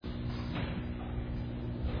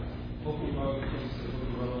open your Bible to the book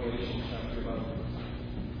of Revelation, chapter 11.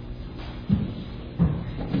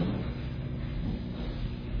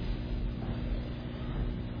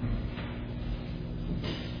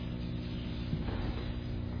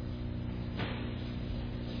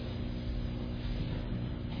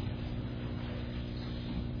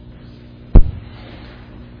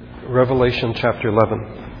 Revelation chapter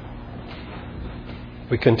 11.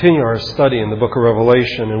 We continue our study in the book of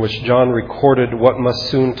Revelation, in which John recorded what must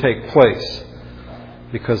soon take place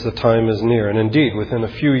because the time is near. And indeed, within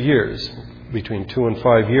a few years, between 2 and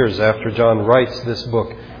 5 years after John writes this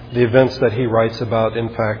book, the events that he writes about, in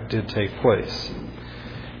fact, did take place.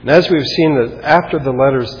 And as we've seen, that after the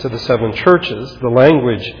letters to the 7 churches, the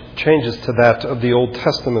language changes to that of the Old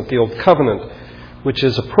Testament, the Old Covenant, which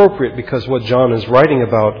is appropriate because what John is writing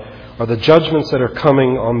about are the judgments that are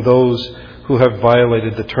coming on those who have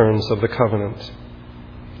violated the terms of the covenant.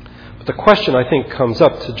 But the question, I think, comes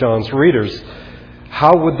up to John's readers: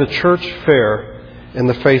 how would the church fare in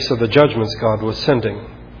the face of the judgments God was sending?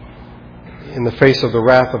 In the face of the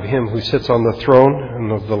wrath of Him who sits on the throne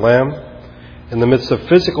and of the Lamb? In the midst of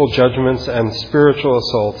physical judgments and spiritual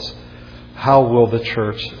assaults, how will the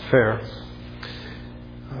church fare?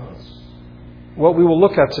 What we will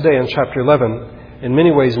look at today in chapter 11 in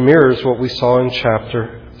many ways mirrors what we saw in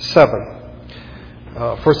chapter 7.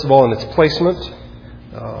 First of all, in its placement,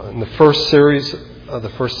 in the first series,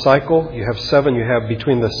 the first cycle, you have 7. You have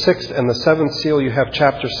between the 6th and the 7th seal, you have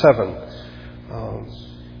chapter 7,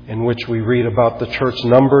 in which we read about the church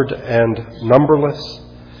numbered and numberless.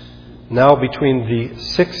 Now, between the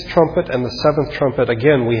 6th trumpet and the 7th trumpet,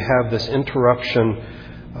 again, we have this interruption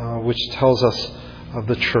which tells us of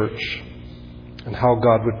the church and how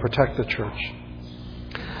God would protect the church.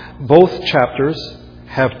 Both chapters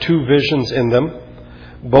have 2 visions in them.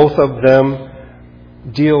 Both of them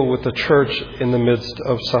deal with the church in the midst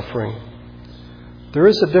of suffering. There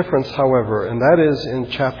is a difference, however, and that is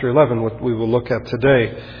in chapter 11, what we will look at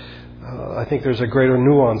today. I think there's a greater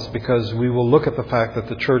nuance because we will look at the fact that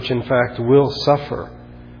the church, in fact, will suffer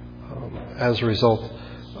as a result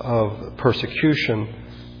of persecution.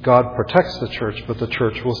 God protects the church, but the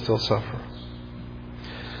church will still suffer.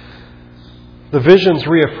 The visions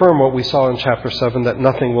reaffirm what we saw in chapter 7, that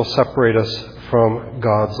nothing will separate us from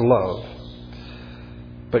God's love.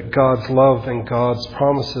 But God's love and God's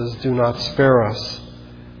promises do not spare us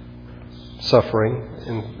suffering.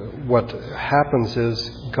 And what happens is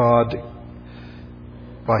God,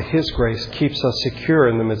 by His grace, keeps us secure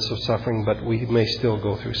in the midst of suffering, but we may still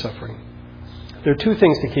go through suffering. There are 2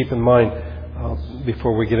 things to keep in mind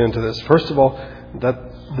before we get into this. First of all, that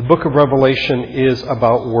the book of Revelation is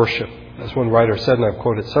about worship. As one writer said, and I've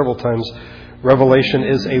quoted several times, Revelation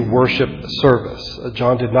is a worship service.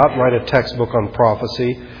 John did not write a textbook on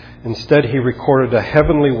prophecy. Instead, he recorded a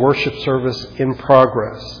heavenly worship service in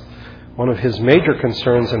progress. One of his major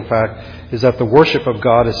concerns, in fact, is that the worship of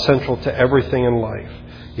God is central to everything in life.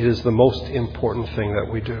 It is the most important thing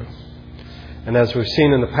that we do. And as we've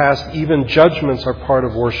seen in the past, even judgments are part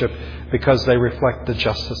of worship because they reflect the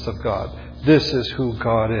justice of God. This is who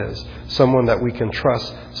God is. Someone that we can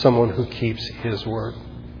trust. Someone who keeps His word.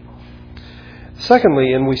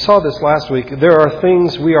 Secondly, and we saw this last week, there are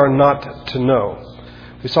things we are not to know.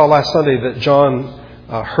 We saw last Sunday that John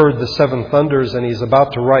heard the 7 thunders, and he's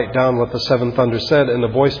about to write down what the 7 thunders said, and the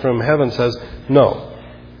voice from heaven says, no,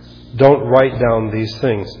 don't write down these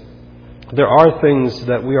things. There are things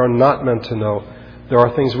that we are not meant to know. There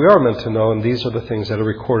are things we are meant to know, and these are the things that are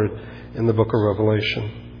recorded in the book of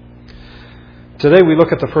Revelation. Today we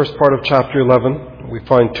look at the first part of chapter 11. We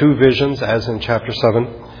find 2 visions, as in chapter 7.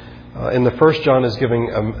 In the first, John is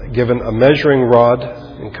given a measuring rod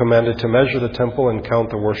and commanded to measure the temple and count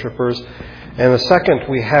the worshippers. And the second,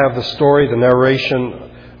 we have the story, the narration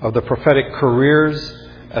of the prophetic careers,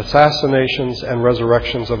 assassinations, and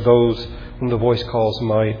resurrections of those whom the voice calls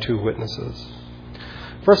my 2 witnesses.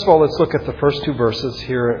 First of all, let's look at the first 2 verses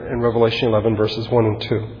here in Revelation 11, verses 1 and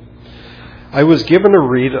 2. I was given a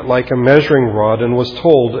reed like a measuring rod and was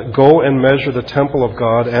told, go and measure the temple of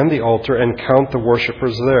God and the altar and count the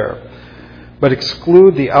worshippers there. But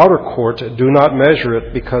exclude the outer court, do not measure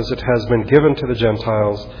it, because it has been given to the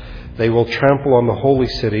Gentiles. They will trample on the holy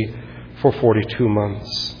city for 42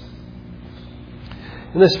 months.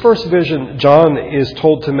 In this first vision, John is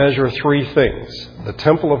told to measure 3 things: the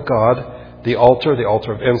temple of God, the altar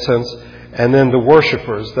of incense, and then the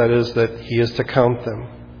worshippers, that is, that he is to count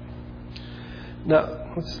them.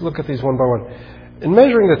 Now, let's look at these one by one. In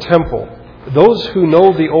measuring the temple, those who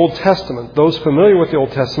know the Old Testament, those familiar with the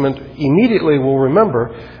Old Testament, immediately will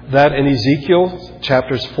remember that in Ezekiel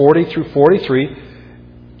chapters 40 through 43,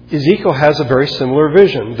 Ezekiel has a very similar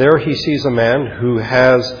vision. There he sees a man who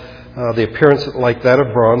has the appearance like that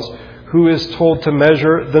of bronze, who is told to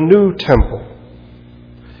measure the new temple.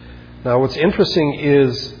 Now what's interesting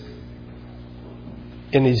is,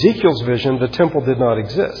 in Ezekiel's vision, the temple did not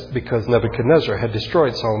exist because Nebuchadnezzar had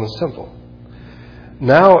destroyed Solomon's temple.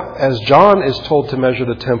 Now, as John is told to measure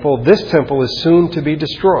the temple, this temple is soon to be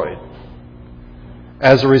destroyed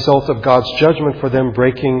as a result of God's judgment for them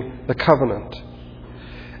breaking the covenant.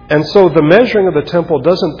 And so the measuring of the temple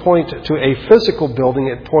doesn't point to a physical building,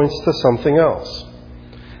 it points to something else.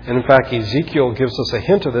 And in fact, Ezekiel gives us a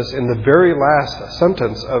hint of this in the very last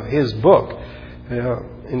sentence of his book,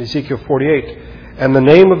 in Ezekiel 48. And the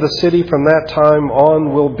name of the city from that time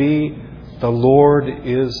on will be, the Lord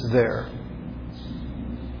is there.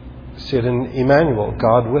 See it in Emmanuel,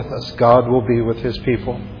 God with us. God will be with His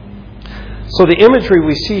people. So the imagery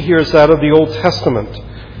we see here is that of the Old Testament.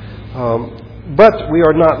 But we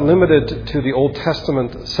are not limited to the Old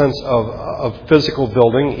Testament sense of physical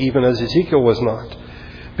building, even as Ezekiel was not.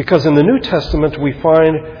 Because in the New Testament we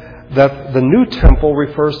find that the new temple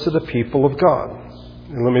refers to the people of God.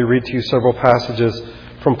 And let me read to you several passages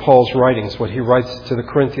from Paul's writings, what he writes to the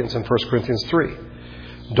Corinthians in 1 Corinthians 3.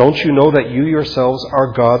 Don't you know that you yourselves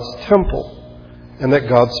are God's temple, and that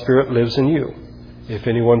God's Spirit lives in you? If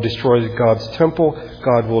anyone destroys God's temple,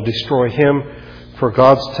 God will destroy him, for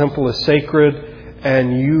God's temple is sacred,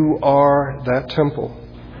 and you are that temple.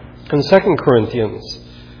 In 2 Corinthians,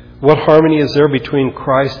 what harmony is there between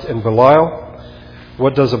Christ and Belial?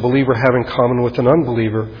 What does a believer have in common with an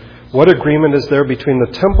unbeliever? What agreement is there between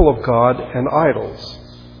the temple of God and idols?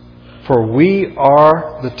 For we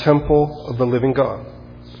are the temple of the living God.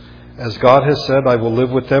 As God has said, I will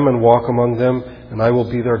live with them and walk among them, and I will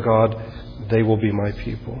be their God. They will be my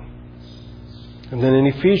people. And then in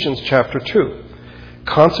Ephesians chapter 2,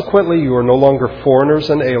 consequently, you are no longer foreigners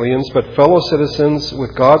and aliens, but fellow citizens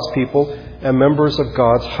with God's people and members of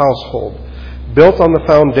God's household, built on the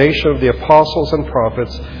foundation of the apostles and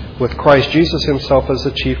prophets, with Christ Jesus Himself as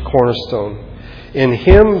the chief cornerstone. In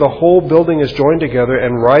Him, the whole building is joined together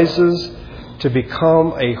and rises to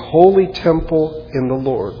become a holy temple in the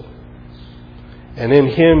Lord. And in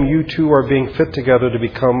Him, you too are being fit together to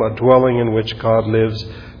become a dwelling in which God lives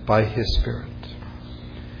by His Spirit.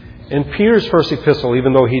 In Peter's first epistle,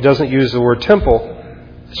 even though he doesn't use the word temple,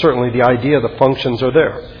 certainly the idea, the functions are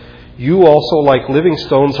there. You also, like living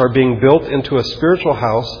stones, are being built into a spiritual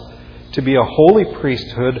house to be a holy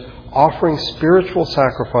priesthood, offering spiritual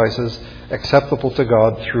sacrifices acceptable to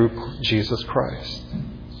God through Jesus Christ.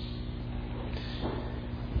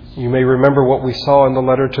 You may remember what we saw in the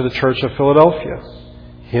letter to the church of Philadelphia.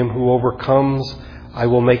 Him who overcomes, I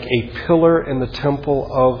will make a pillar in the temple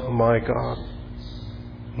of my God.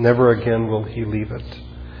 Never again will he leave it.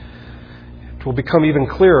 It will become even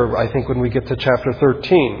clearer, I think, when we get to chapter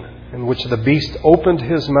 13, in which the beast opened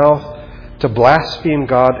his mouth to blaspheme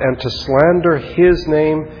God and to slander His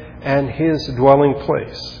name and His dwelling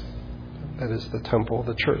place. That is the temple of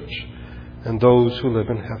the church and those who live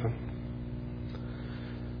in heaven.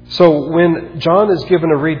 So when John is given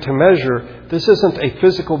a reed to measure, this isn't a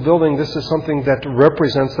physical building. This is something that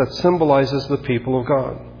represents, that symbolizes the people of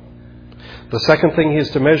God. The second thing he is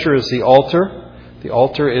to measure is the altar. The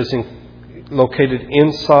altar is located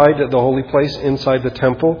inside the holy place, inside the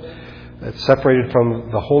temple. It's separated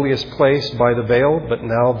from the holiest place by the veil, but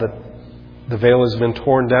now that the veil has been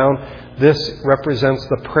torn down, this represents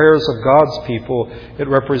the prayers of God's people. It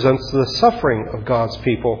represents the suffering of God's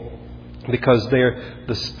people, because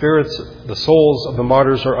the spirits, the souls of the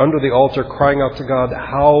martyrs are under the altar crying out to God,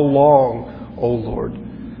 how long, O Lord,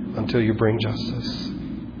 until you bring justice?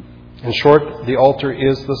 In short, the altar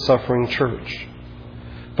is the suffering church.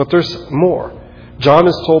 But there's more. John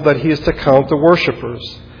is told that he is to count the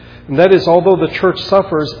worshipers. And that is, although the church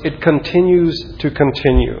suffers, it continues to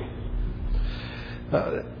continue.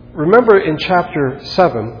 Remember in chapter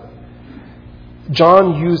 7,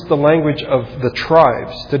 John used the language of the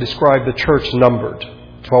tribes to describe the church numbered,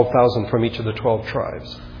 12,000 from each of the 12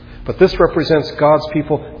 tribes. But this represents God's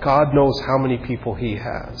people. God knows how many people He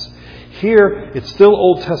has. Here, it's still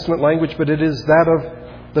Old Testament language, but it is that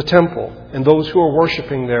of the temple and those who are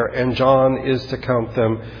worshiping there, and John is to count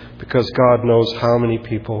them because God knows how many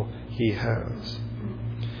people He has.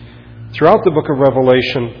 Throughout the book of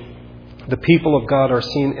Revelation, the people of God are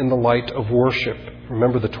seen in the light of worship.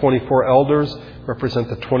 Remember, the 24 elders represent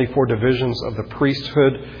the 24 divisions of the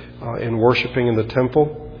priesthood in worshiping in the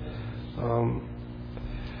temple.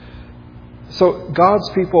 So God's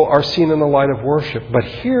people are seen in the light of worship. But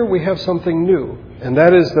here we have something new, and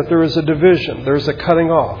that is that there is a division. There is a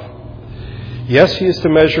cutting off. Yes, he is to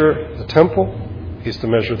measure the temple. He's to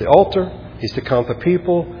measure the altar. He's to count the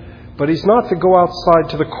people. But he's not to go outside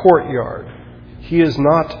to the courtyard. He is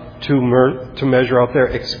not to measure out there.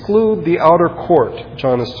 Exclude the outer court,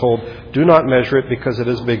 John is told. Do not measure it because it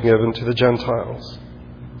has been given to the Gentiles.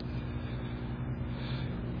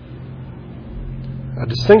 A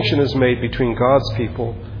distinction is made between God's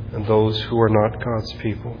people and those who are not God's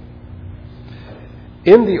people.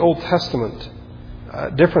 In the Old Testament,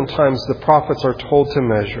 at different times the prophets are told to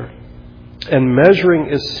measure. And measuring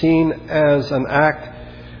is seen as an act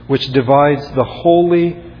which divides the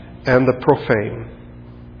holy and the profane.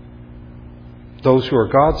 Those who are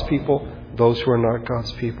God's people, those who are not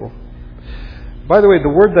God's people. By the way, the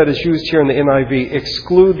word that is used here in the NIV,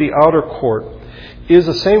 exclude the outer court, is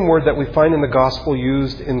the same word that we find in the gospel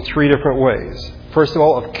used in three different ways. First of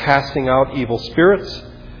all, of casting out evil spirits.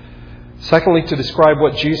 Secondly, to describe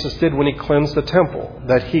what Jesus did when he cleansed the temple,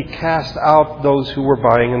 that he cast out those who were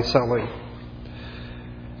buying and selling.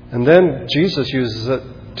 And then Jesus uses it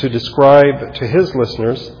to describe to his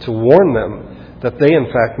listeners, to warn them that they in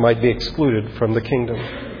fact might be excluded from the kingdom.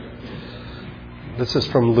 This is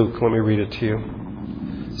from Luke. Let me read it to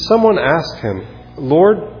you. Someone asked him,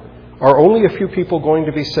 "Lord, are only a few people going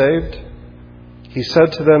to be saved?" He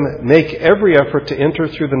said to them, "Make every effort to enter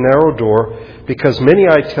through the narrow door, because many,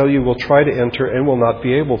 I tell you, will try to enter and will not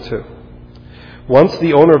be able to. Once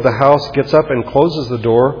the owner of the house gets up and closes the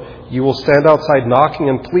door, you will stand outside knocking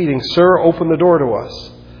and pleading, 'Sir, open the door to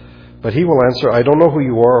us.' But he will answer, 'I don't know who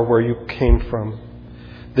you are or where you came from.'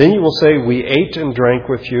 Then you will say, 'We ate and drank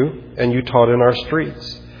with you, and you taught in our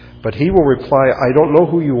streets.' But he will reply, 'I don't know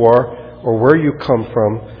who you are or where you come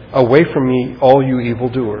from. Away from me, all you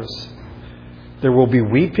evildoers.' There will be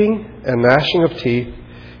weeping and gnashing of teeth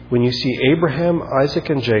when you see Abraham, Isaac,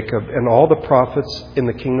 and Jacob, and all the prophets in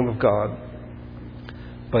the kingdom of God.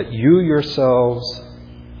 But you yourselves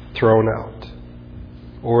thrown out."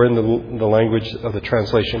 Or in the language of the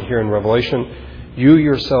translation here in Revelation, "You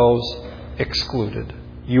yourselves excluded."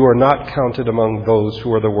 You are not counted among those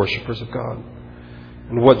who are the worshipers of God.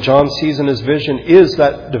 And what John sees in his vision is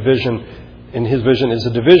that division. In his vision is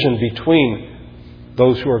a division between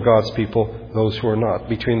those who are God's people, those who are not,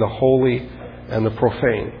 between the holy and the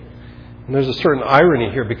profane. And there's a certain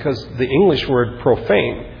irony here, because the English word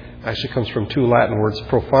profane actually comes from two Latin words,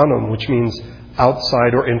 profanum, which means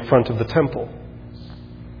outside or in front of the temple.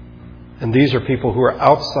 And these are people who are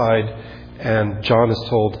outside, and John is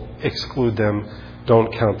told, exclude them,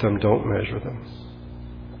 don't count them, don't measure them.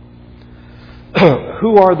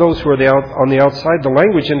 Who are those who are on the outside? The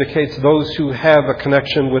language indicates those who have a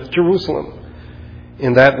connection with Jerusalem.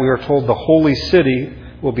 In that we are told the holy city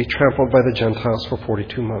will be trampled by the Gentiles for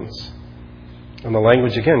 42 months. And the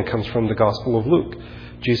language again comes from the Gospel of Luke.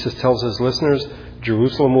 Jesus tells his listeners,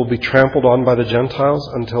 Jerusalem will be trampled on by the Gentiles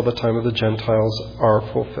until the time of the Gentiles are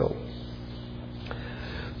fulfilled.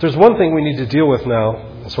 There's one thing we need to deal with now,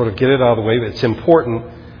 sort of get it out of the way. It's important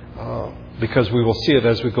because we will see it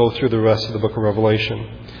as we go through the rest of the book of Revelation.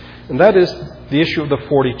 And that is the issue of the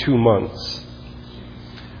 42 months.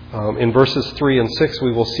 In verses 3 and 6,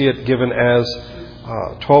 we will see it given as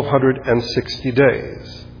 1,260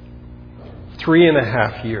 days.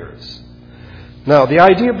 3.5 years. Now, the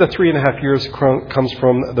idea of the 3.5 years comes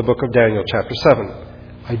from the book of Daniel, chapter 7.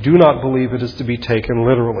 I do not believe it is to be taken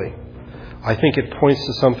literally. I think it points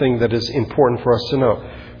to something that is important for us to know.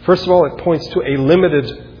 First of all, it points to a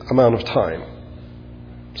limited amount of time.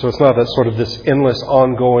 So it's not sort of this endless,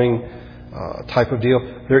 ongoing type of deal.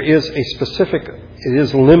 There is a specific, it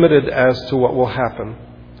is limited as to what will happen.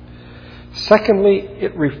 Secondly,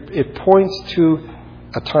 it points to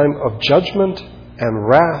a time of judgment and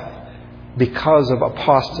wrath because of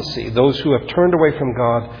apostasy. Those who have turned away from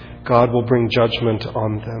God, God will bring judgment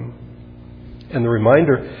on them. And the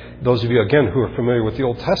reminder, those of you, again, who are familiar with the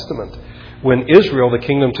Old Testament, when Israel, the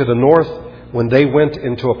kingdom to the north, when they went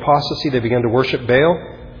into apostasy, they began to worship Baal.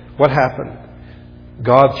 What happened?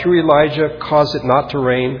 God, through Elijah, caused it not to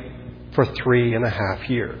rain for 3.5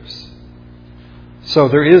 years. So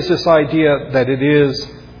there is this idea that it is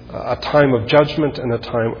a time of judgment and a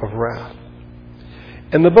time of wrath.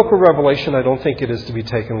 In the book of Revelation, I don't think it is to be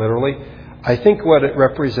taken literally. I think what it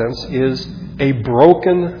represents is a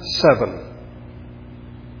broken 7.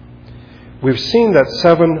 We've seen that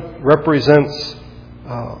 7 represents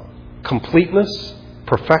completeness,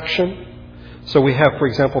 perfection. So we have, for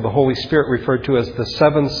example, the Holy Spirit referred to as the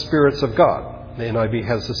 7 spirits of God. The NIV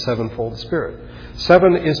has the 7-fold Spirit.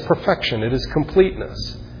 7 is perfection. It is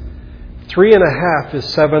completeness. 3.5 is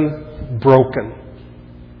 7 broken.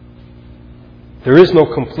 There is no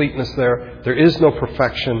completeness there. There is no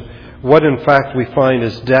perfection. What in fact we find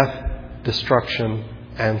is death, destruction,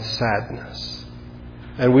 and sadness.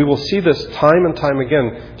 And we will see this time and time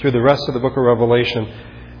again through the rest of the book of Revelation.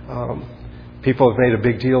 People have made a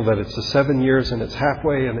big deal that it's the 7 years and it's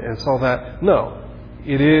halfway and it's all that. No,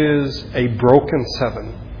 it is a broken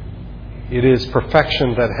 7. It is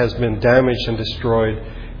perfection that has been damaged and destroyed.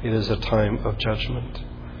 It is a time of judgment.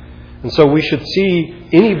 And so we should see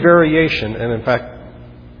any variation, and in fact,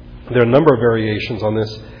 there are a number of variations on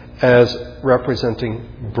this, as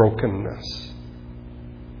representing brokenness.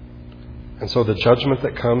 And so the judgment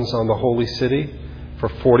that comes on the holy city for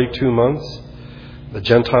 42 months, the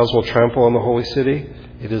Gentiles will trample on the holy city.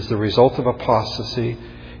 It is the result of apostasy,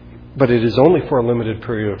 but it is only for a limited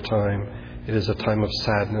period of time. It is a time of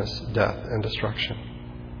sadness, death, and destruction.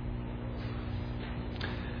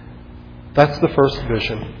 That's the first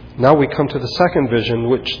vision. Now we come to the second vision,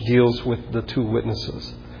 which deals with the 2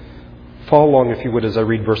 witnesses. Follow along, if you would, as I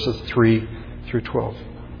read verses 3 through 12.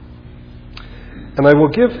 And I will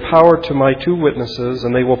give power to my 2 witnesses,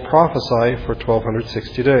 and they will prophesy for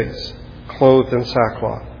 1260 days, clothed in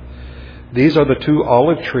sackcloth. These are the 2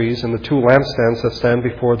 olive trees and the 2 lampstands that stand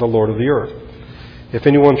before the Lord of the earth. If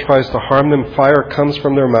anyone tries to harm them, fire comes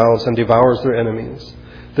from their mouths and devours their enemies.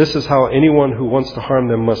 This is how anyone who wants to harm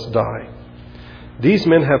them must die. These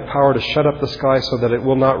men have power to shut up the sky so that it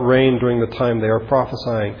will not rain during the time they are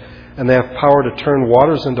prophesying. And they have power to turn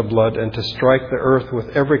waters into blood and to strike the earth with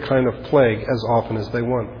every kind of plague as often as they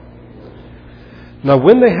want. Now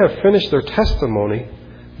when they have finished their testimony,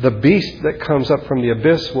 the beast that comes up from the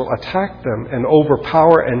abyss will attack them and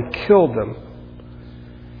overpower and kill them.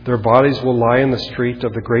 Their bodies will lie in the street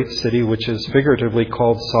of the great city, which is figuratively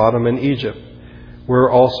called Sodom and Egypt, where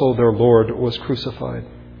also their Lord was crucified.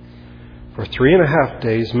 For 3.5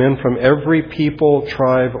 days, men from every people,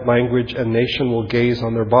 tribe, language, and nation will gaze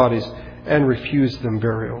on their bodies and refuse them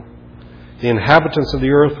burial. The inhabitants of the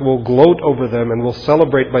earth will gloat over them and will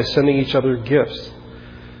celebrate by sending each other gifts,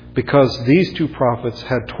 because these 2 prophets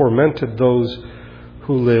had tormented those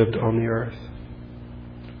who lived on the earth.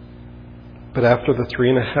 But after the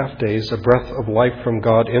 3.5 days, a breath of life from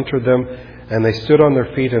God entered them, and they stood on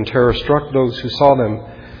their feet, and terror struck those who saw them.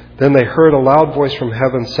 Then they heard a loud voice from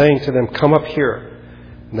heaven saying to them, "Come up here."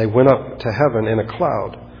 And they went up to heaven in a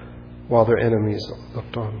cloud, while their enemies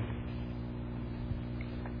looked on.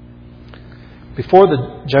 Before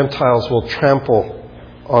the Gentiles will trample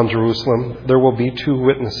on Jerusalem, there will be 2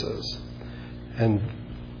 witnesses. And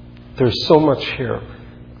there's so much here.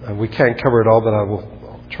 We can't cover it all, but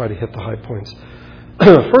I'll try to hit the high points.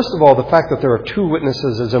 First of all, the fact that there are 2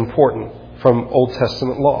 witnesses is important from Old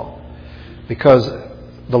Testament law. Because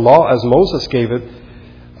the law, as Moses gave it,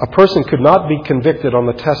 a person could not be convicted on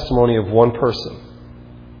the testimony of one person.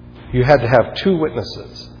 You had to have 2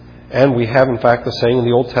 witnesses. And we have, in fact, the saying in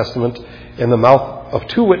the Old Testament, in the mouth of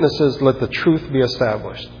 2 witnesses, let the truth be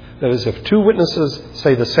established. That is, if 2 witnesses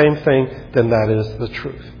say the same thing, then that is the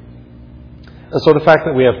truth. And so the fact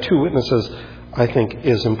that we have 2 witnesses, I think,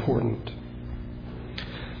 is important.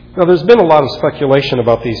 Now, there's been a lot of speculation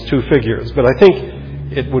about these 2 figures, but I think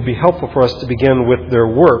it would be helpful for us to begin with their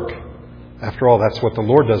work. After all, that's what the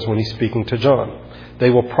Lord does when He's speaking to John. They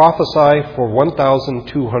will prophesy for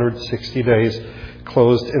 1,260 days,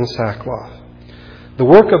 clothed in sackcloth. The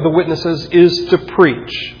work of the witnesses is to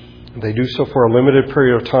preach. They do so for a limited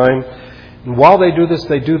period of time. And while they do this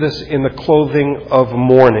in the clothing of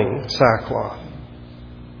mourning, sackcloth.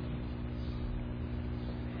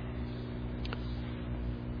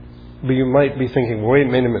 But you might be thinking, wait a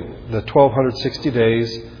minute, the 1,260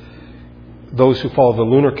 days, those who follow the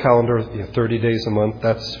lunar calendar, 30 days a month,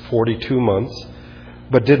 that's 42 months.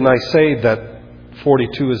 But didn't I say that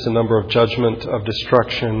 42 is the number of judgment, of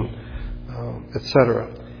destruction, etc.?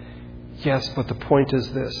 Yes, but the point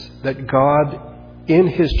is this, that God, in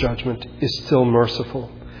His judgment, is still merciful.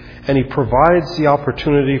 And He provides the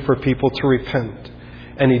opportunity for people to repent.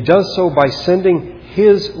 And He does so by sending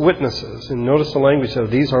His witnesses. And notice the language of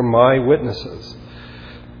these are my witnesses.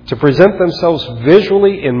 To present themselves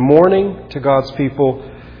visually in mourning to God's people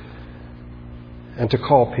and to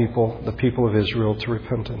call people, the people of Israel, to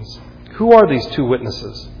repentance. Who are these 2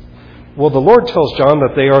 witnesses? Well, the Lord tells John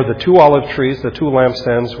that they are the 2 olive trees, the 2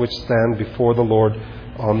 lampstands which stand before the Lord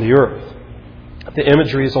on the earth. The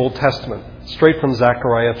imagery is Old Testament, straight from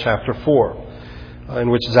Zechariah chapter 4, in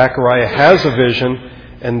which Zechariah has a vision,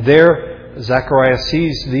 and there Zechariah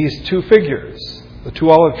sees these 2 figures, the 2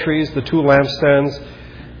 olive trees, the 2 lampstands,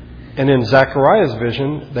 and in Zechariah's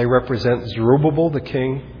vision, they represent Zerubbabel the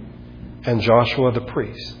king and Joshua the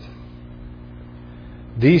priest.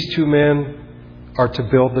 These 2 men are to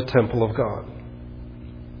build the temple of God.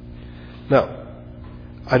 Now,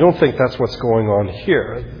 I don't think that's what's going on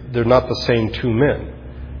here. They're not the same 2 men.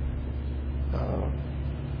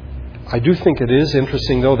 I do think it is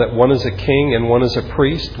interesting, though, that one is a king and one is a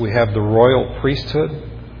priest. We have the royal priesthood,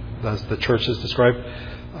 as the church is described.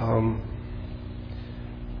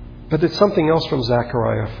 But it's something else from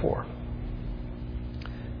Zechariah 4.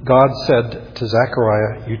 God said to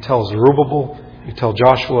Zechariah, you tell Zerubbabel, you tell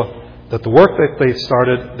Joshua, that the work that they've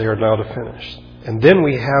started, they are now to finish. And then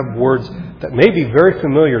we have words that may be very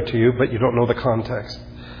familiar to you, but you don't know the context.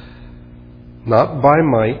 Not by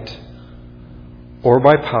might or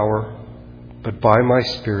by power, but by my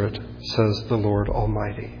Spirit, says the Lord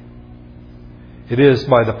Almighty. It is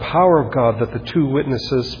by the power of God that the two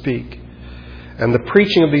witnesses speak. And the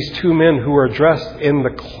preaching of these two men who are dressed in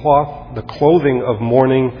the clothing of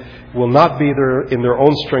mourning will not be in their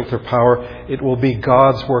own strength or power. It will be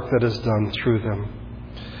God's work that is done through them.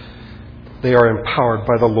 They are empowered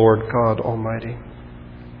by the Lord God Almighty.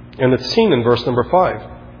 And it's seen in verse number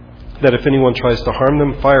 5 that if anyone tries to harm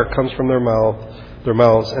them, fire comes from their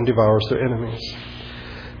mouths and devours their enemies.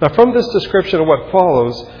 Now, from this description of what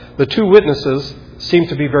follows, the two witnesses seem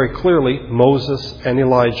to be very clearly Moses and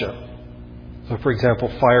Elijah. So, for example,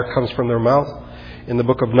 fire comes from their mouth. In the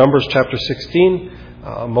book of Numbers, chapter 16,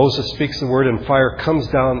 Moses speaks the word and fire comes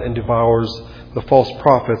down and devours the false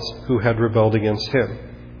prophets who had rebelled against him.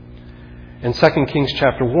 In 2 Kings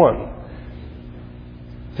chapter 1,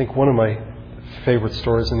 I think one of my favorite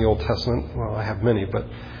stories in the Old Testament, well, I have many, but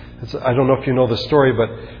I don't know if you know the story, but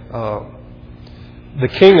the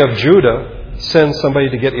king of Judah sends somebody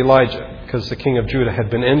to get Elijah because the king of Judah had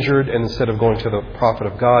been injured, and instead of going to the prophet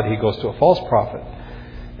of God, he goes to a false prophet.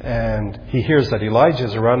 And he hears that Elijah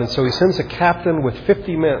is around, and so he sends a captain with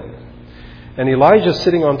 50 men. And Elijah's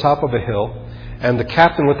sitting on top of a hill, and the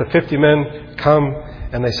captain with the 50 men come,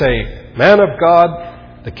 and they say, "Man of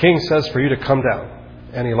God, the king says for you to come down."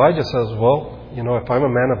 And Elijah says, "Well, if I'm a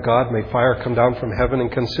man of God, may fire come down from heaven and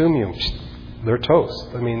consume you." They're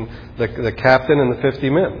toast. I mean, the captain and the 50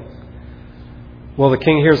 men. Well, the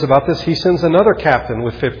king hears about this. He sends another captain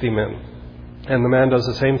with 50 men. And the man does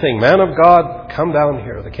the same thing. "Man of God, come down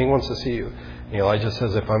here. The king wants to see you." And Elijah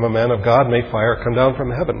says, "If I'm a man of God, may fire come down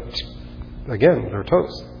from heaven." Again, they're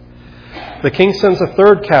toast. The king sends a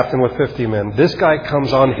third captain with 50 men. This guy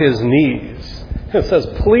comes on his knees and says,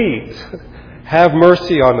 "Please, have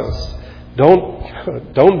mercy on us.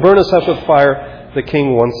 Don't burn us up with fire. The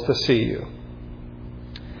king wants to see you."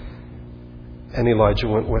 And Elijah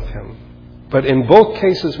went with him. But in both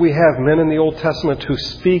cases, we have men in the Old Testament who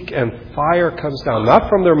speak and fire comes down. Not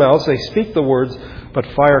from their mouths, they speak the words, but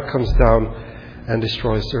fire comes down and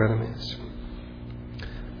destroys their enemies.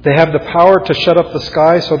 They have the power to shut up the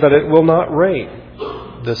sky so that it will not rain.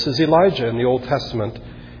 This is Elijah in the Old Testament.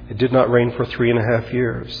 It did not rain for 3.5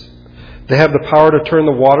 years. They have the power to turn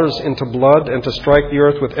the waters into blood and to strike the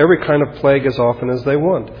earth with every kind of plague as often as they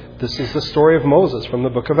want. This is the story of Moses from the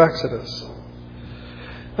book of Exodus.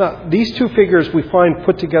 Now, these two figures we find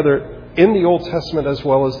put together in the Old Testament as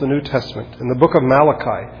well as the New Testament. In the book of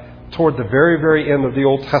Malachi, toward the very, very end of the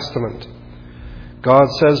Old Testament, God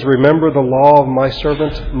says, "Remember the law of my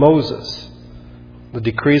servant Moses, the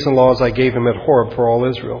decrees and laws I gave him at Horeb for all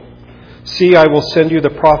Israel. See, I will send you the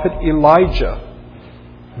prophet Elijah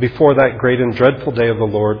before that great and dreadful day of the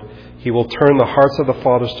Lord. He will turn the hearts of the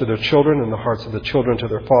fathers to their children and the hearts of the children to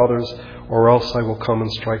their fathers, or else I will come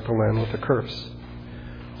and strike the land with a curse."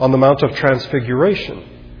 On the Mount of Transfiguration,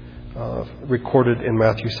 recorded in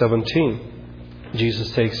Matthew 17,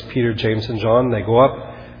 Jesus takes Peter, James, and John. They go up,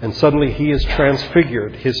 and suddenly he is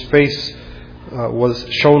transfigured. His face was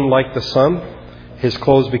shone like the sun. His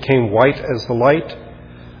clothes became white as the light.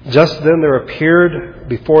 Just then there appeared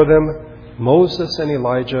before them Moses and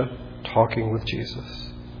Elijah talking with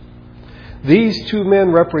Jesus. These two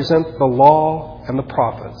men represent the law and the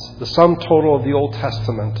prophets, the sum total of the Old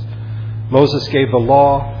Testament. Moses gave the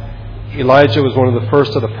law. Elijah was one of the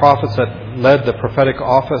first of the prophets that led the prophetic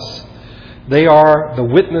office. They are the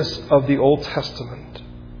witness of the Old Testament.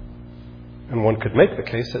 And one could make the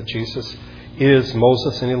case that Jesus is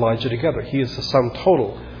Moses and Elijah together. He is the sum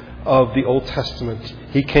total of the Old Testament.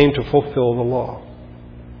 He came to fulfill the law.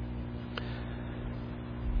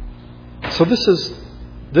 So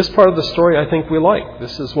this part of the story I think we like.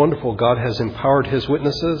 This is wonderful. God has empowered His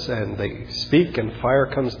witnesses, and they speak and fire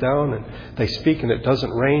comes down, and they speak and it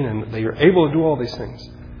doesn't rain, and they are able to do all these things.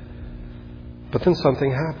 But then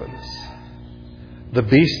something happens. The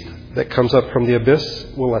beast that comes up from the abyss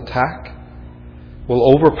will attack,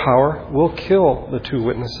 will overpower, will kill the two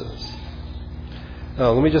witnesses.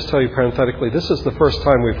 Now, let me just tell you parenthetically, this is the first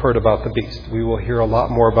time we've heard about the beast. We will hear a lot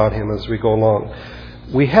more about him as we go along.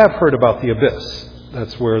 We have heard about the abyss.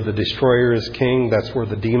 That's where the destroyer is king. That's where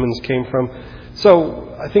the demons came from.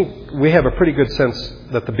 So I think we have a pretty good sense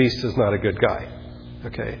that the beast is not a good guy.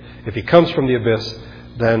 Okay? If he comes from the abyss,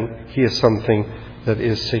 then he is something that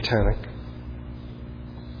is satanic.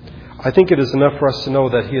 I think it is enough for us to know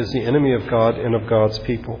that he is the enemy of God and of God's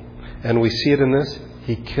people. And we see it in this.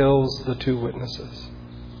 He kills the two witnesses.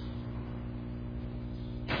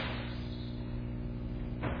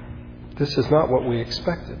 This is not what we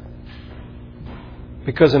expected.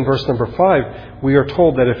 Because in verse number 5, we are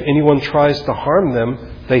told that if anyone tries to harm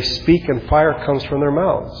them, they speak and fire comes from their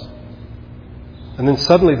mouths. And then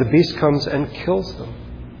suddenly the beast comes and kills them.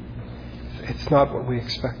 It's not what we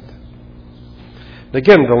expect.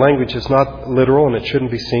 Again, the language is not literal and it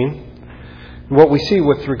shouldn't be seen. What we see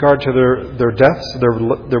with regard to their deaths,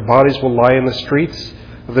 their bodies will lie in the streets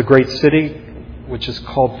of the great city, which is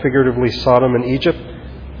called figuratively Sodom and Egypt.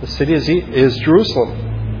 The city is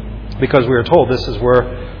Jerusalem, because we are told this is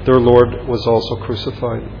where their Lord was also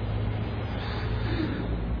crucified.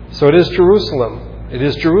 So it is Jerusalem. It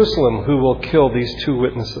is Jerusalem who will kill these two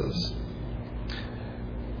witnesses.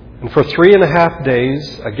 And for 3.5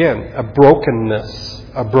 days, again, a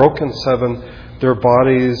broken seven, their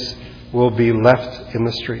bodies will be left in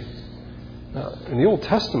the street. Now, in the Old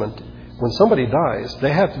Testament, when somebody dies,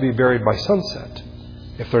 they have to be buried by sunset.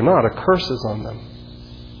 If they're not, a curse is on them.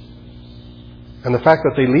 And the fact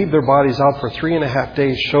that they leave their bodies out for 3.5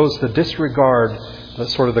 days shows the disregard, the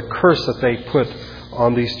sort of the curse that they put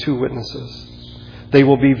on these two witnesses. They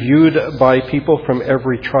will be viewed by people from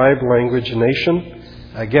every tribe, language, and nation.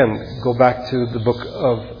 Again, go back to the book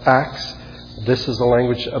of Acts. This is the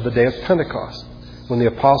language of the day of Pentecost. When the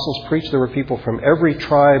apostles preached, there were people from every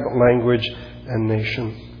tribe, language, and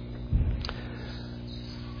nation.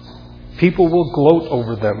 People will gloat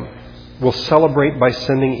over them, will celebrate by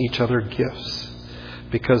sending each other gifts,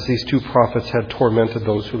 because these two prophets had tormented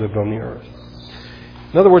those who lived on the earth.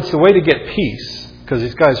 In other words, the way to get peace, because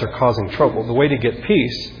these guys are causing trouble, the way to get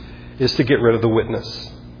peace is to get rid of the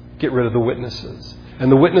witness. Get rid of the witnesses.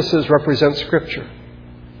 And the witnesses represent Scripture.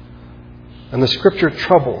 And the Scripture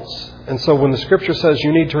troubles. And so when the Scripture says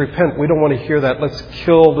you need to repent, we don't want to hear that. Let's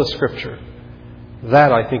kill the Scripture.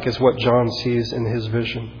 That, I think, is what John sees in his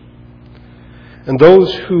vision. And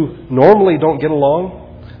those who normally don't get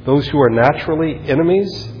along, those who are naturally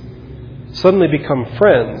enemies, suddenly become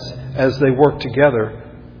friends as they work together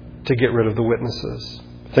to get rid of the witnesses.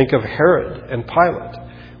 Think of Herod and Pilate.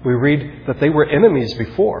 We read that they were enemies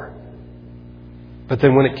before. But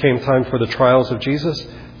then when it came time for the trials of Jesus,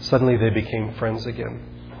 suddenly they became friends again.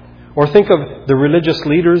 Or think of the religious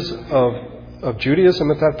leaders of Judaism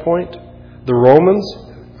at that point. The Romans,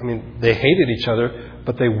 they hated each other,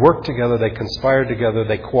 but they worked together, they conspired together,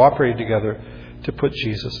 they cooperated together to put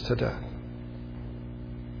Jesus to death.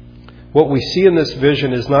 What we see in this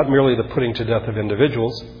vision is not merely the putting to death of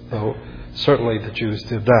individuals, though certainly the Jews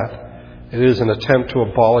did that. It is an attempt to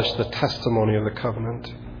abolish the testimony of the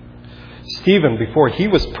covenant. Stephen, before he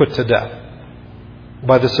was put to death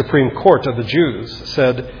by the Supreme Court of the Jews,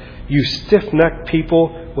 said, "You stiff-necked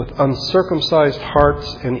people with uncircumcised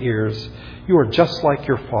hearts and ears, you are just like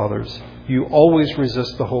your fathers. You always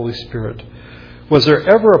resist the Holy Spirit. Was there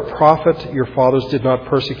ever a prophet your fathers did not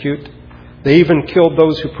persecute? They even killed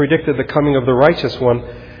those who predicted the coming of the righteous one,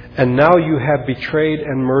 and now you have betrayed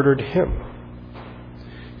and murdered him.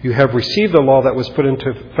 You have received the law that was put into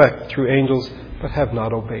effect through angels, but have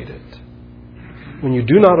not obeyed it." When you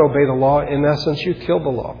do not obey the law, in essence, you kill the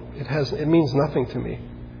law. It means nothing to me.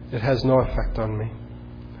 It has no effect on me.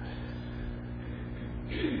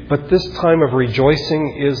 But this time of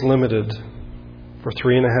rejoicing is limited for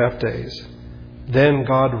 3.5 days. Then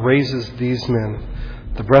God raises these men.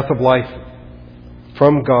 The breath of life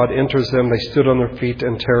from God enters them. They stood on their feet,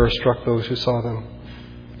 and terror struck those who saw them.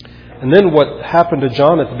 And then what happened to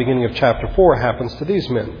John at the beginning of chapter 4 happens to these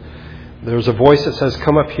men. There's a voice that says,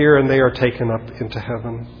 "Come up here," and they are taken up into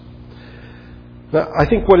heaven. Now, I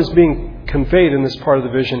think what is being conveyed in this part of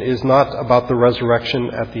the vision is not about the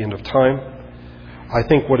resurrection at the end of time. I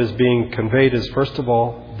think what is being conveyed is, first of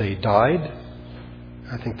all, they died.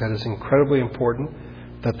 I think that is incredibly important,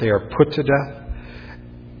 that they are put to death.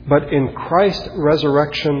 But in Christ's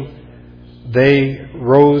resurrection, they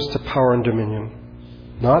rose to power and dominion,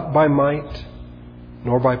 not by might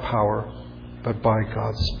nor by power, but by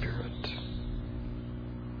God's Spirit.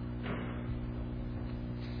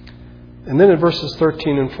 And then in verses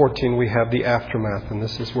 13 and 14, we have the aftermath, and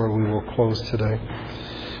this is where we will close today.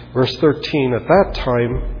 Verse 13, at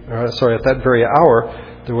that very hour,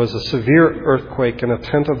 there was a severe earthquake, and a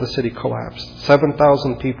tenth of the city collapsed.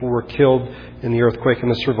 7,000 people were killed in the earthquake,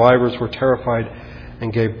 and the survivors were terrified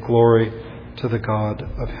and gave glory to the God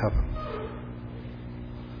of heaven.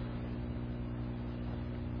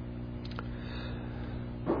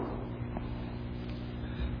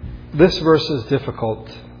 This verse is difficult,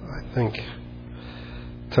 I think,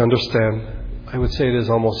 to understand. I would say it is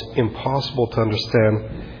almost impossible to understand,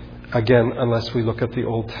 again, unless we look at the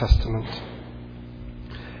Old Testament.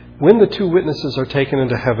 When the two witnesses are taken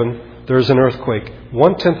into heaven, there is an earthquake.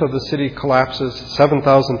 1/10 of the city collapses.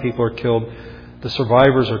 7,000 people are killed. The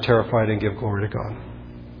survivors are terrified and give glory to God.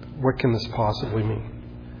 What can this possibly mean?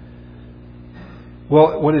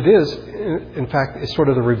 Well, what it is, in fact, is sort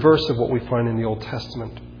of the reverse of what we find in the Old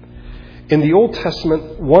Testament. In the Old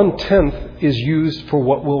Testament, 1/10 is used for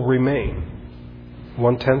what will remain.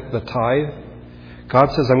 1/10, the tithe. God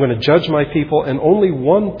says, I'm going to judge my people, and only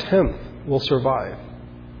 1/10 will survive.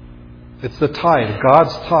 It's the tithe,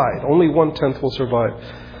 God's tithe. Only 1/10 will survive.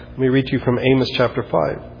 Let me read to you from Amos chapter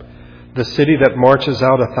 5. The city that marches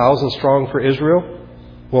out 1,000 strong for Israel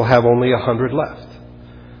will have only 100 left.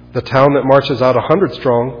 The town that marches out 100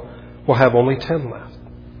 strong will have only 10 left.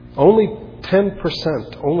 Only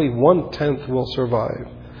 10%, only 1/10 will survive.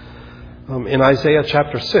 In Isaiah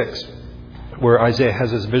chapter 6, where Isaiah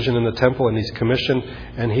has his vision in the temple and he's commissioned,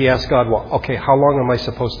 and he asks God, well, okay, how long am I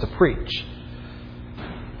supposed to preach?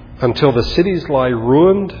 Until the cities lie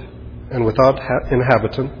ruined and without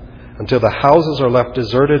inhabitant, until the houses are left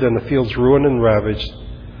deserted and the fields ruined and ravaged.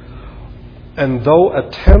 And though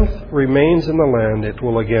 1/10 remains in the land, it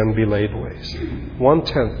will again be laid waste.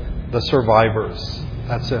 1/10, the survivors.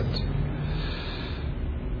 That's it.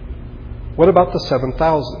 What about the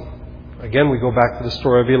 7,000? Again, we go back to the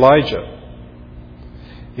story of Elijah.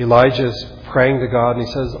 Elijah is praying to God and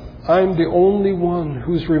he says, I'm the only one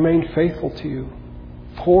who's remained faithful to you.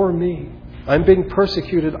 Poor me. I'm being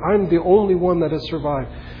persecuted. I'm the only one that has survived.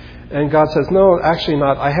 And God says, no, actually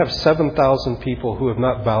not. I have 7,000 people who have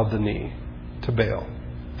not bowed the knee to Baal.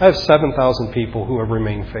 I have 7,000 people who have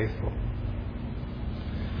remained faithful.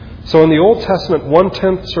 So in the Old Testament,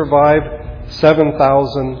 1/10 survive,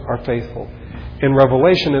 7,000 are faithful. In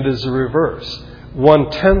Revelation, it is the reverse.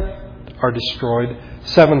 1/10 are destroyed,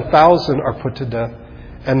 7,000 are put to death,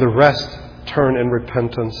 and the rest turn in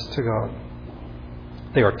repentance to God.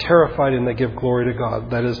 They are terrified and they give glory to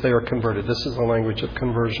God. That is, they are converted. This is the language of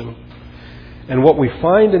conversion. And what we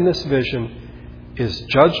find in this vision is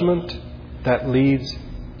judgment that leads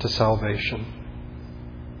to salvation.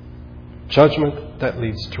 Judgment that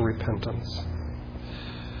leads to repentance.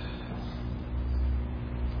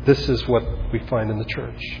 This is what we find in the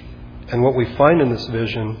church. And what we find in this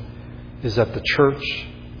vision is that the church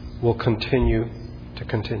will continue to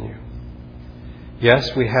continue.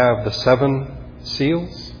 Yes, we have the 7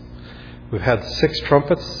 seals. We've had 6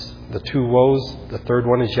 trumpets, the 2 woes, the 3rd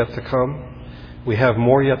one is yet to come. We have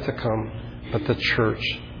more yet to come, but the church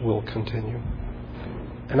will continue.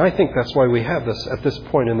 And I think that's why we have this at this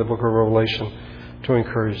point in the book of Revelation, to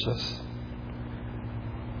encourage us.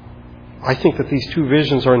 I think that these 2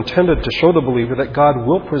 visions are intended to show the believer that God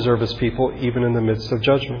will preserve His people even in the midst of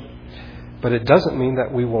judgment. But it doesn't mean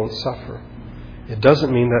that we won't suffer. It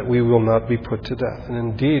doesn't mean that we will not be put to death. And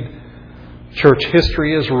indeed, church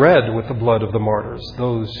history is red with the blood of the martyrs,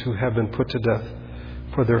 those who have been put to death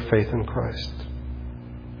for their faith in Christ.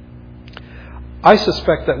 I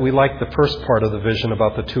suspect that we like the first part of the vision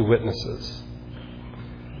about the 2 witnesses,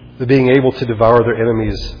 the being able to devour their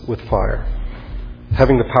enemies with fire,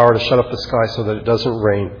 having the power to shut up the sky so that it doesn't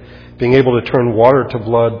rain, being able to turn water to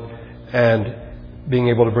blood, and being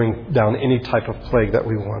able to bring down any type of plague that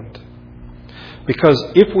we want.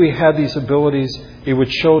 Because if we had these abilities, it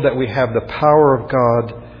would show that we have the power of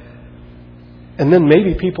God. And then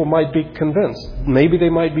maybe people might be convinced. Maybe they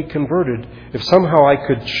might be converted if somehow I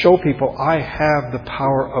could show people I have the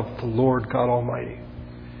power of the Lord God Almighty.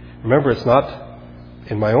 Remember, it's not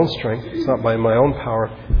in my own strength. It's not by my own power.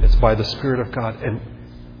 It's by the Spirit of God. And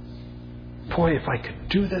boy, if I could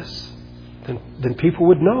do this, then people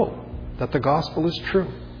would know that the gospel is true.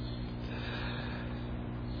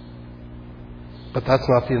 But that's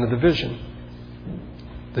not the end of the vision.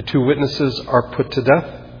 The 2 witnesses are put to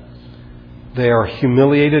death. They are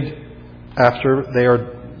humiliated after they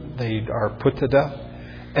are put to death.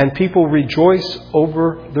 And people rejoice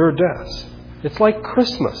over their deaths. It's like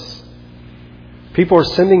Christmas. People are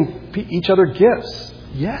sending each other gifts.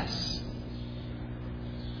 Yes.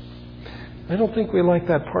 I don't think we like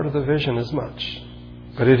that part of the vision as much.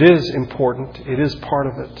 But it is important. It is part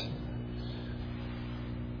of it.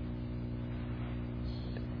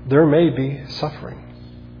 There may be suffering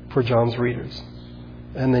for John's readers,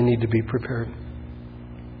 and they need to be prepared.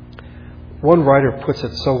 One writer puts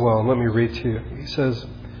it so well, and let me read to you. He says,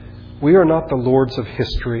 "We are not the lords of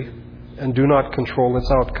history and do not control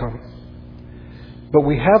its outcome. But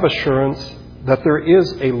we have assurance that there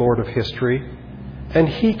is a Lord of history, and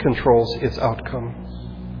He controls its outcome.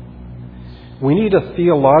 We need a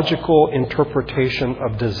theological interpretation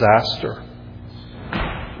of disaster.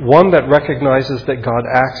 One that recognizes that God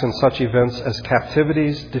acts in such events as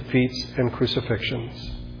captivities, defeats, and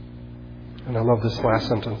crucifixions. And I love this last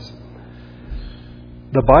sentence.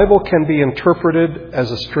 The Bible can be interpreted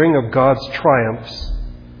as a string of God's triumphs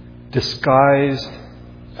disguised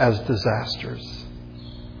as disasters.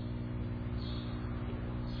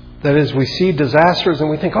 That is, we see disasters and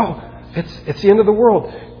we think, oh, it's the end of the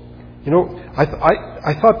world. You know, I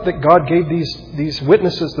thought that God gave these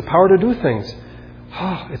witnesses the power to do things.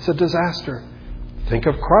 Oh, it's a disaster. Think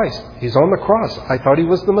of Christ. He's on the cross. I thought He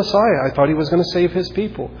was the Messiah. I thought He was going to save His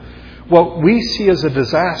people. What we see as a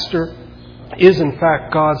disaster is in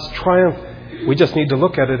fact God's triumph. We just need to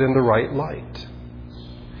look at it in the right light.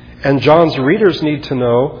 And John's readers need to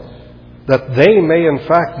know that they may in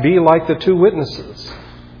fact be like the two witnesses.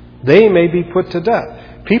 They may be put to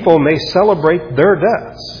death. People may celebrate their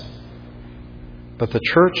deaths. But the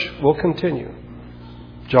church will continue.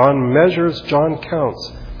 John measures, John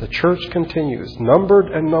counts. The church continues.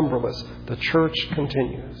 Numbered and numberless, the church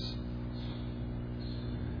continues.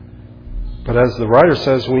 But as the writer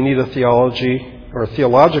says, we need a theology or a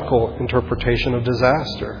theological interpretation of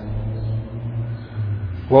disaster.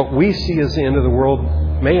 What we see as the end of the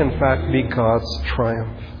world may in fact be God's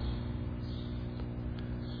triumph.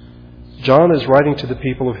 John is writing to the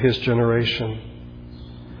people of his generation.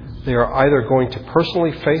 They are either going to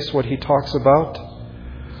personally face what he talks about,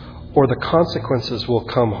 or the consequences will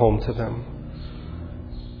come home to them.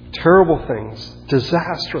 Terrible things,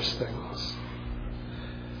 disastrous things.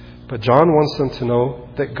 But John wants them to know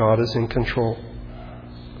that God is in control.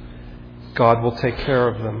 God will take care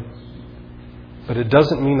of them. But it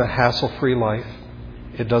doesn't mean a hassle-free life.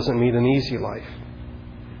 It doesn't mean an easy life.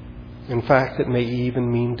 In fact, it may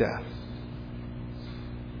even mean death.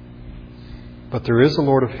 But there is a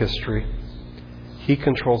Lord of history. He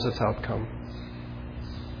controls its outcome.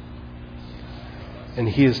 And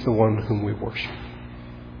He is the one whom we worship.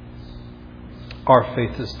 Our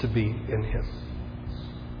faith is to be in Him.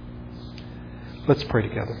 Let's pray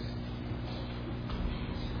together.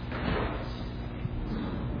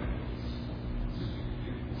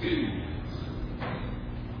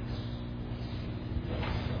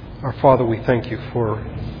 Our Father, we thank You for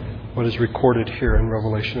what is recorded here in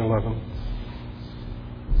Revelation 11.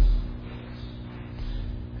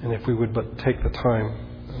 And if we would but take the time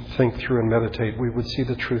and think through and meditate, we would see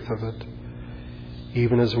the truth of it.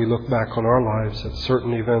 Even as we look back on our lives at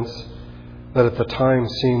certain events that at the time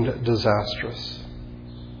seemed disastrous.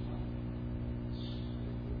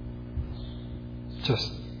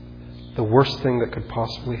 Just the worst thing that could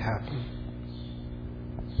possibly happen.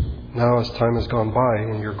 Now, as time has gone by,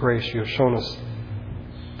 in Your grace, You have shown us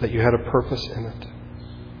that You had a purpose in it.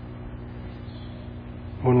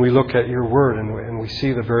 When we look at Your Word and we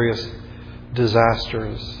see the various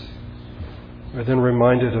disasters, we're then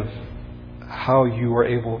reminded of how You were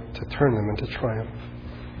able to turn them into triumph.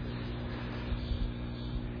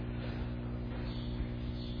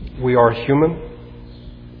 We are human.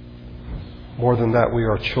 More than that, we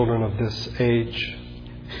are children of this age.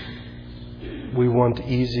 We want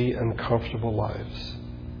easy and comfortable lives.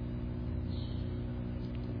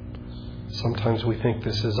 Sometimes we think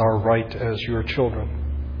this is our right as Your children,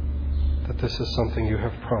 that this is something You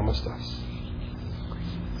have promised us.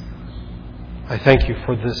 I thank You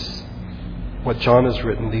for this, what John has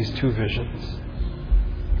written, these two visions,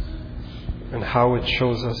 and how it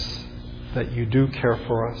shows us that You do care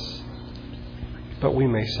for us, but we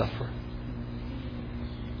may suffer.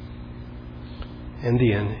 In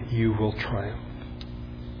the end, You will triumph.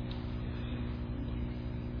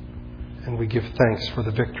 And we give thanks for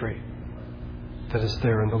the victory that is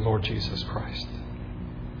there in the Lord Jesus Christ.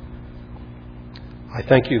 I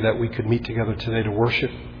thank You that we could meet together today to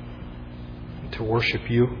worship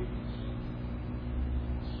You.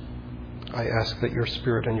 I ask that Your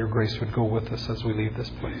Spirit and Your grace would go with us as we leave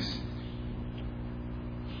this place.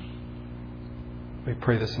 We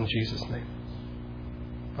pray this in Jesus' name.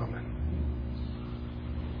 Amen.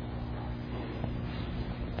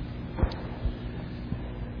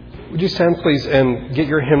 Would you stand, please, and get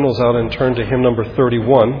your hymnals out and turn to hymn number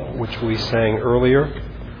 31, which we sang earlier.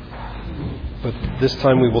 But this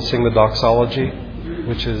time we will sing the doxology,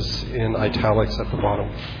 which is in italics at the bottom.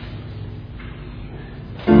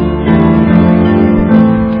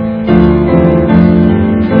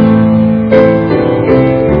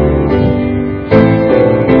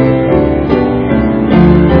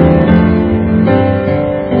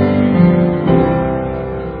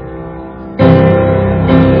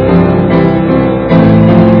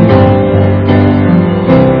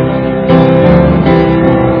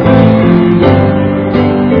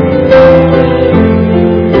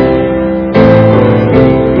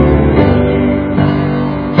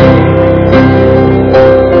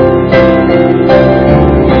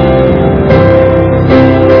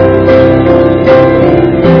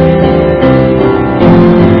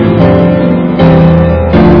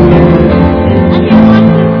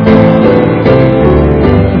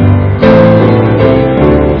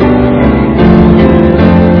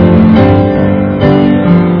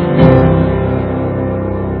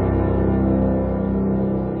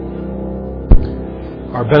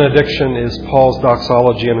 benediction is Paul's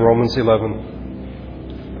doxology in Romans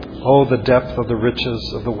 11. Oh, the depth of the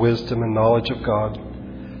riches of the wisdom and knowledge of God.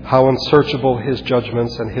 How unsearchable His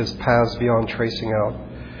judgments and His paths beyond tracing out.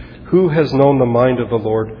 Who has known the mind of the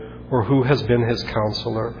Lord, or who has been His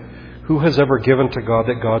counselor? Who has ever given to God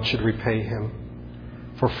that God should repay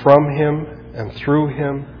him? For from Him and through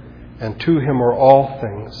Him and to Him are all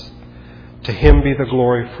things. To Him be the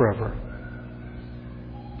glory forever.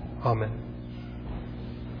 Amen.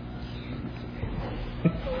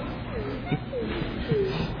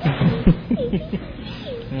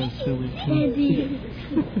 That's silly.